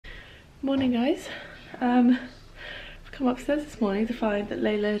Morning guys. I've come upstairs this morning to find that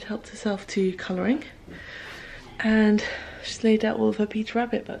Layla had helped herself to colouring and she's laid out all of her Peter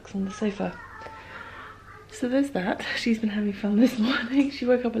Rabbit books on the sofa. So there's that. She's been having fun this morning. She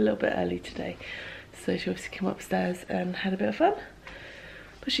woke up a little bit early today, so she obviously came upstairs and had a bit of fun.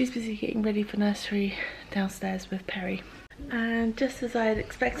 But she's busy getting ready for nursery downstairs with Perry. And just as I had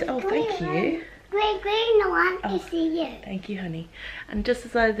expected, oh thank you. Green one is for you. Thank you, honey. And just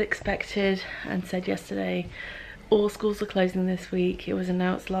as I had expected and said yesterday, all schools are closing this week. It was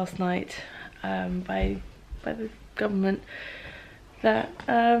announced last night by the government that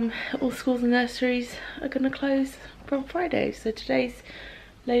all schools and nurseries are going to close from Friday. So today's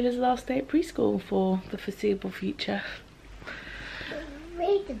Layla's last day at preschool for the foreseeable future.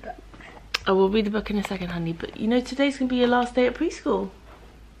 Read the book. I will read the book in a second, honey. But you know, today's going to be your last day at preschool.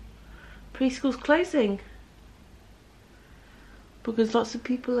 Preschool's closing because lots of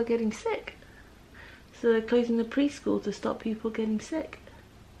people are getting sick, so they're closing the preschool to stop people getting sick.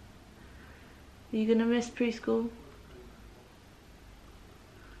 Are you gonna miss preschool?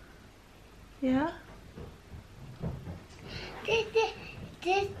 Yeah?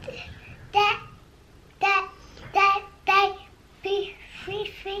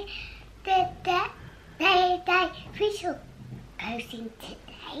 Preschool closing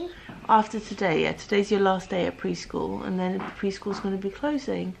today. After today, yeah, today's your last day at preschool, and then preschool's going to be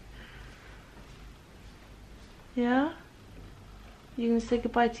closing. Yeah? You're going to say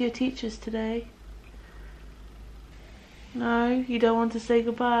goodbye to your teachers today? No, you don't want to say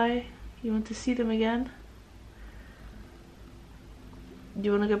goodbye? You want to see them again? Do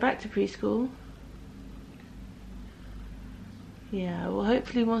you want to go back to preschool? Yeah, well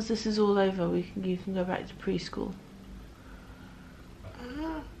hopefully once this is all over, you can go back to preschool.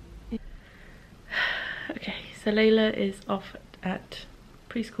 Okay, so Layla is off at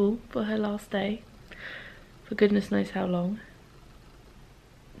preschool for her last day, for goodness knows how long.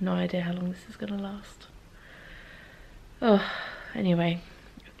 No idea how long this is going to last. Oh, anyway,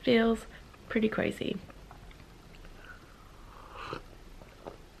 it feels pretty crazy.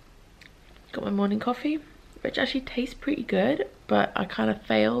 Got my morning coffee, which actually tastes pretty good, but I kind of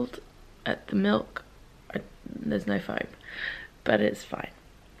failed at the milk. There's no foam, but it's fine.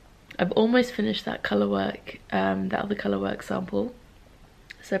 I've almost finished that colour work, that other colour work sample,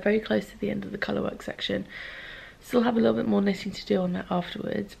 so very close to the end of the colour work section. Still have a little bit more knitting to do on that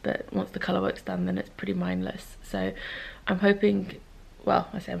afterwards, but once the colour work's done then it's pretty mindless. So I'm hoping, well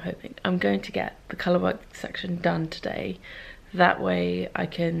I say I'm hoping, I'm going to get the colour work section done today. That way I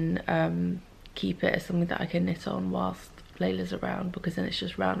can keep it as something that I can knit on whilst Layla's around, because then it's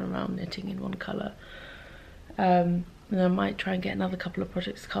just round and round knitting in one colour. And I might try and get another couple of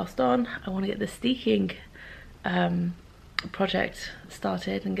projects cast on. I want to get the steeking project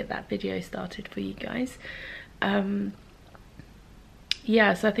started and get that video started for you guys.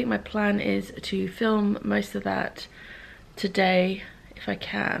 Yeah, so I think my plan is to film most of that today if I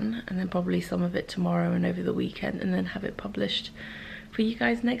can, and then probably some of it tomorrow and over the weekend, and then have it published for you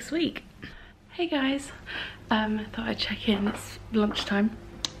guys next week. Hey guys, thought I'd check in. It's lunchtime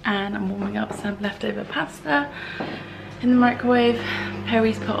and I'm warming up some leftover pasta in the microwave.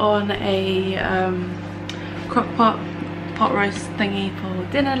 Perry's put on a crock pot roast thingy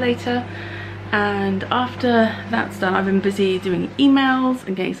for dinner later, and after that's done, I've been busy doing emails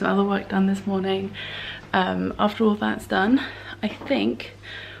and getting some other work done this morning. After all that's done, I think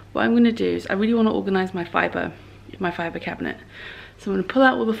what I'm going to do is I really want to organise my fibre cabinet. So I'm going to pull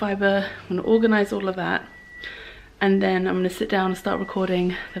out all the fibre, I'm going to organise all of that, and then I'm going to sit down and start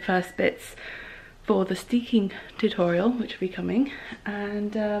recording the first bits for the steeking tutorial, which will be coming,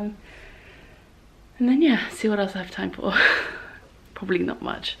 and then yeah, see what else I have time for. Probably not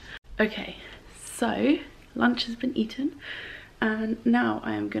much. Okay, so lunch has been eaten, and now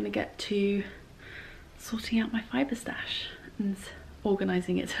I am going to get to sorting out my fibre stash and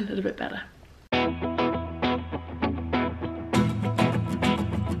organising it a little bit better.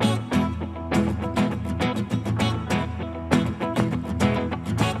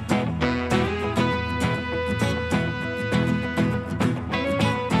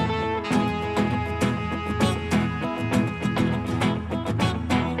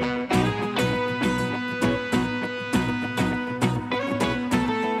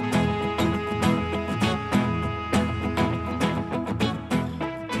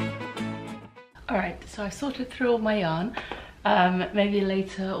 Alright, so I've sorted through all my yarn. Maybe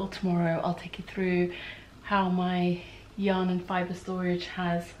later or tomorrow I'll take you through how my yarn and fibre storage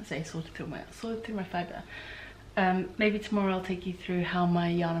has, sorted through my fibre. Maybe tomorrow I'll take you through how my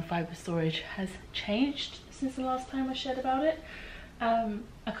yarn and fibre storage has changed since the last time I shared about it.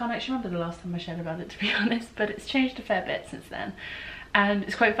 I can't actually remember the last time I shared about it, to be honest, but it's changed a fair bit since then. And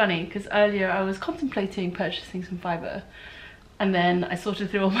it's quite funny because earlier I was contemplating purchasing some fibre, and then I sorted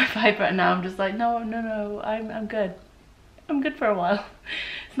through all my fibre, and now I'm just like, no, I'm good. I'm good for a while.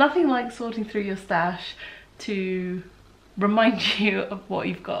 It's nothing like sorting through your stash to remind you of what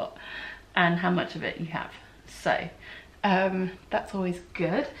you've got and how much of it you have. So that's always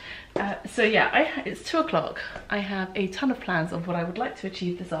good. So yeah, it's 2 o'clock. I have a ton of plans of what I would like to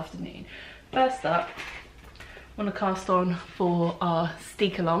achieve this afternoon. First up, I want to cast on for our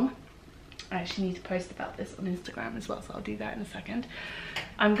steek along. I actually need to post about this on Instagram as well, so I'll do that in a second.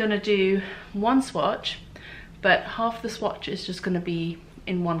 I'm going to do one swatch, but half the swatch is just going to be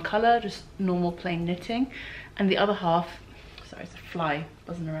in one colour, just normal plain knitting, and the other half, sorry, it's a fly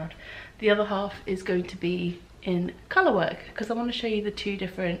buzzing around, the other half is going to be in colour work, because I want to show you the 2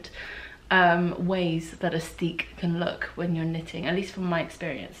 different ways that a steek can look when you're knitting, at least from my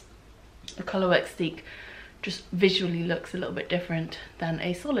experience. A colour work steek just visually looks a little bit different than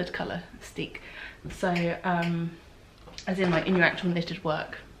a solid colour steek. So as in like in your actual knitted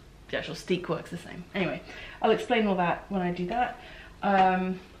work, the actual steek works the same. Anyway, I'll explain all that when I do that.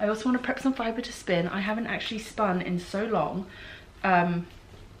 I also want to prep some fibre to spin. I haven't actually spun in so long. I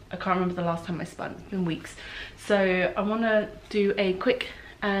can't remember the last time I spun, it's been weeks. So I want to do a quick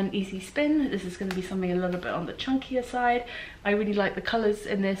and easy spin. This is going to be something a little bit on the chunkier side. I really like the colours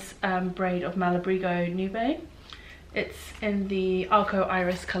in this braid of Malabrigo Nube. It's in the Arco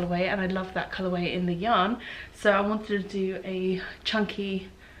Iris colourway, and I love that colourway in the yarn. So I wanted to do a chunkier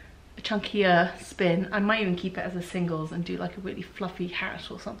spin. I might even keep it as a singles and do like a really fluffy hat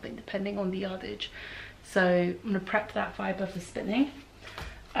or something, depending on the yardage. So I'm going to prep that fibre for spinning.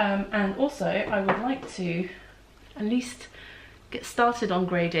 And also I would like to at least get started on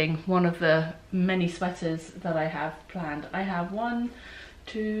grading one of the many sweaters that I have planned. I have 1,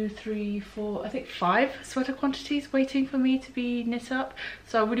 2, 3, 4, I think 5 sweater quantities waiting for me to be knit up.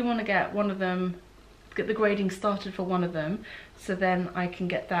 So I really want to get one of them, get the grading started for one of them, so then I can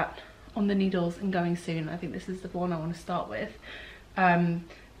get that on the needles and going soon. I think this is the one I want to start with,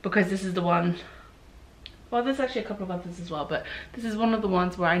 because this is the one, well, there's actually a couple of others as well, but this is one of the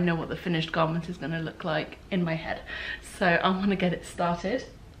ones where I know what the finished garment is going to look like in my head. So I want to get it started,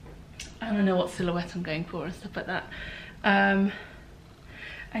 and I know what silhouette I'm going for and stuff like that. And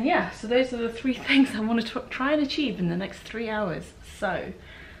yeah, so those are the 3 things I want to try and achieve in the next 3 hours. So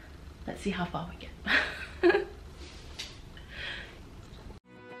let's see how far we get.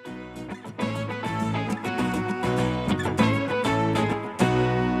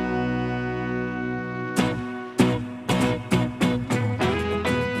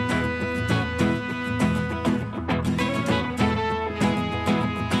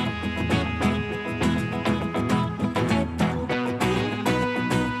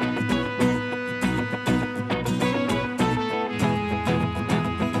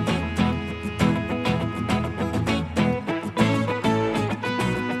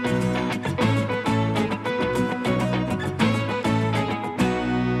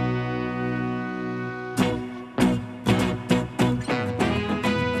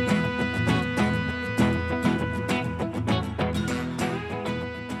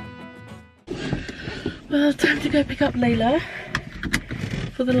 Well, time to go pick up Layla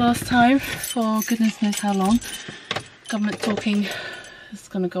for the last time for goodness knows how long. Government talking is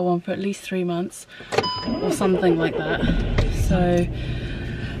going to go on for at least 3 months or something like that. So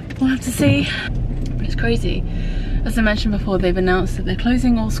we'll have to see. But it's crazy. As I mentioned before, they've announced that they're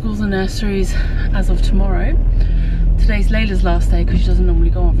closing all schools and nurseries as of tomorrow. Today's Layla's last day because she doesn't normally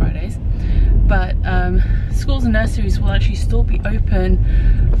go on Fridays. But schools and nurseries will actually still be open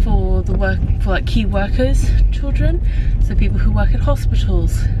for the work, for like key workers children, so people who work at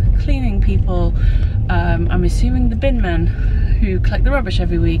hospitals, cleaning people, I'm assuming the bin men who collect the rubbish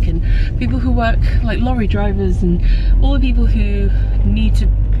every week, and people who work like lorry drivers, and all the people who need to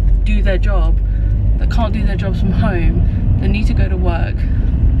do their job that can't do their jobs from home, that need to go to work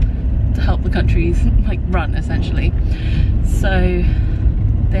to help the countries like run essentially. So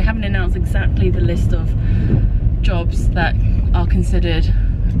they haven't announced exactly the list of jobs that are considered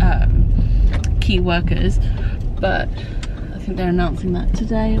key workers, but I think they're announcing that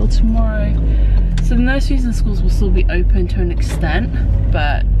today or tomorrow. So the nurseries and schools will still be open to an extent,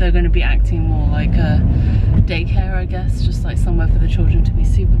 but they're going to be acting more like a daycare, I guess, just like somewhere for the children to be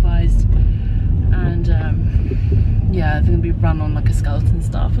supervised. And yeah, they're going to be run on like a skeleton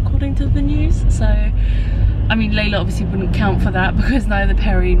staff according to the news. So I mean, Layla obviously wouldn't count for that because neither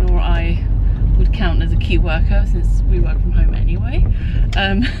Perry nor I would count as a key worker since we work from home anyway.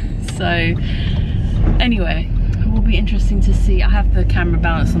 So anyway, will be interesting to see. I have the camera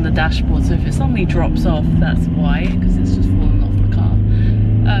balanced on the dashboard, so if it suddenly drops off, that's why, because it's just fallen off the car.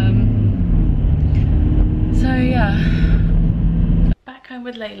 So yeah, back home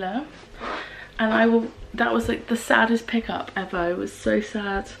with Layla, and that was like the saddest pickup ever. It was so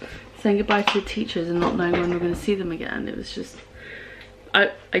sad saying goodbye to the teachers and not knowing when we were going to see them again. It was just,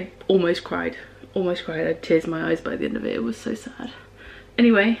 I almost cried. I had tears in my eyes by the end of it. It was so sad.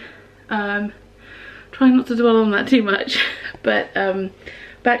 Anyway, trying not to dwell on that too much, but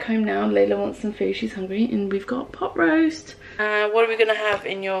back home now. Layla wants some food, she's hungry, and we've got pot roast. What are we gonna have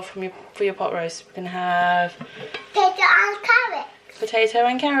in for your pot roast? We're gonna have Potato and carrot. Potato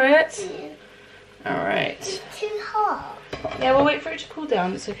and carrots. Yeah. All right. It's too hot. Yeah, we'll wait for it to cool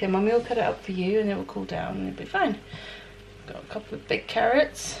down. It's okay. Mummy will cut it up for you, and it will cool down, and it'll be fine. Got a couple of big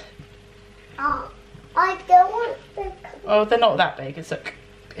carrots. Oh, I don't want the. Oh, they're not that big. It's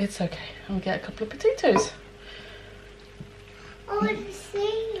okay. I'll get a couple of potatoes. I want to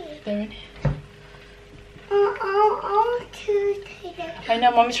see. They're in here. I want two potatoes. I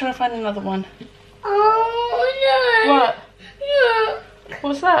know, Mummy's trying to find another one. Oh no. What? No.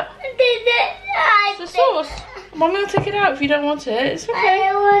 What's that? It's the sauce. Mummy will take it out if you don't want it. It's okay.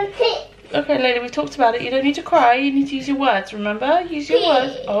 I want it. Okay, Layla, we've talked about it. You don't need to cry. You need to use your words, remember? Use your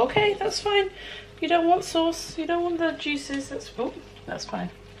words. Oh, okay, that's fine. You don't want sauce. You don't want the juices. That's fine.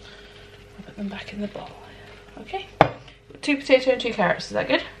 I'll put them back in the bowl. Okay. 2 potatoes and 2 carrots. Is that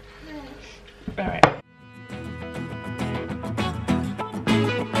good? All right.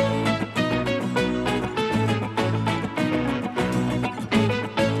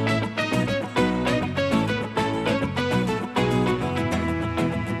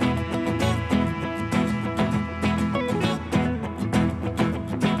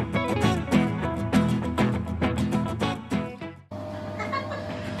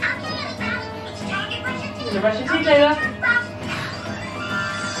 Brush your teeth, Layla.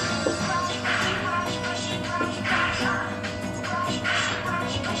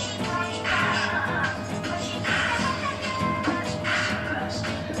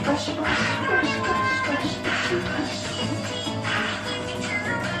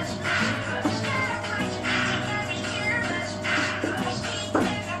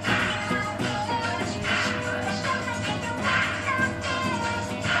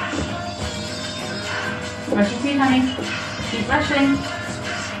 Brush your teeth, honey. Keep brushing.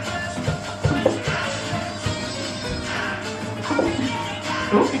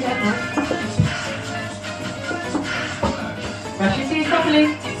 Oh, be careful. Brush your teeth properly.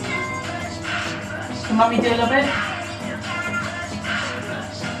 Can Mummy do a little bit?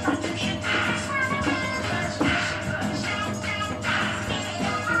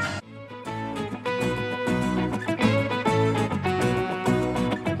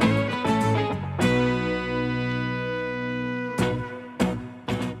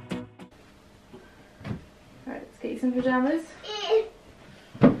 Get you some pajamas.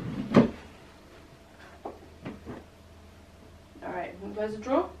 Alright, want to close the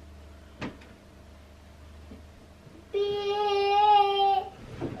drawer?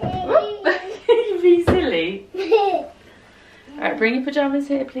 You're being silly. Alright, bring your pajamas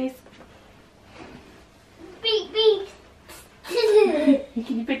here, please. Beep beep.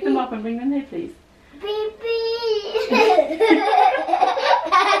 Can you pick them up and bring them here, please? Beep beep.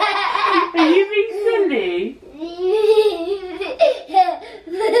 Are you being silly?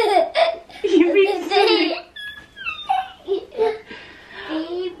 You're being silly. Beep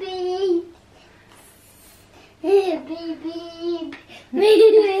beep. Beep beep. Beep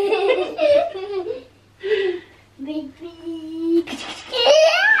beep.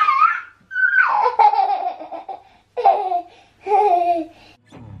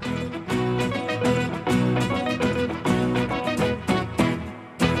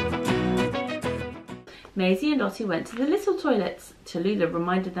 Maisie and Lottie went to the little toilets. Tallulah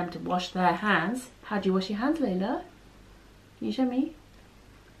reminded them to wash their hands. How do you wash your hands, Layla? Can you show me?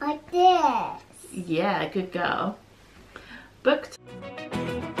 Like this. Yeah, good girl. Booked.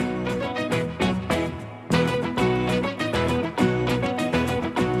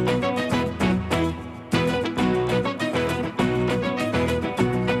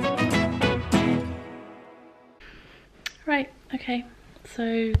 Right, okay.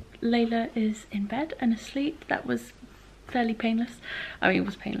 So Layla is in bed and asleep. That was fairly painless. I mean, it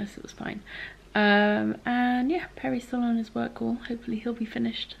was painless, it was fine. And yeah, Perry's still on his work call. Hopefully he'll be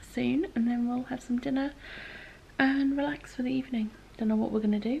finished soon, and then we'll have some dinner and relax for the evening. Don't know what we're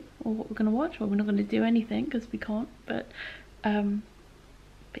gonna do or what we're gonna watch. Well, we're not gonna do anything because we can't, but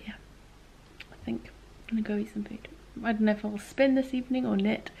yeah, I think I'm gonna go eat some food. I don't know if I'll spin this evening or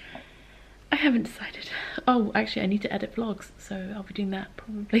knit. I haven't decided. Oh, actually I need to edit vlogs, so I'll be doing that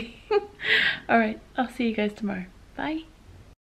probably. Alright, I'll see you guys tomorrow. Bye.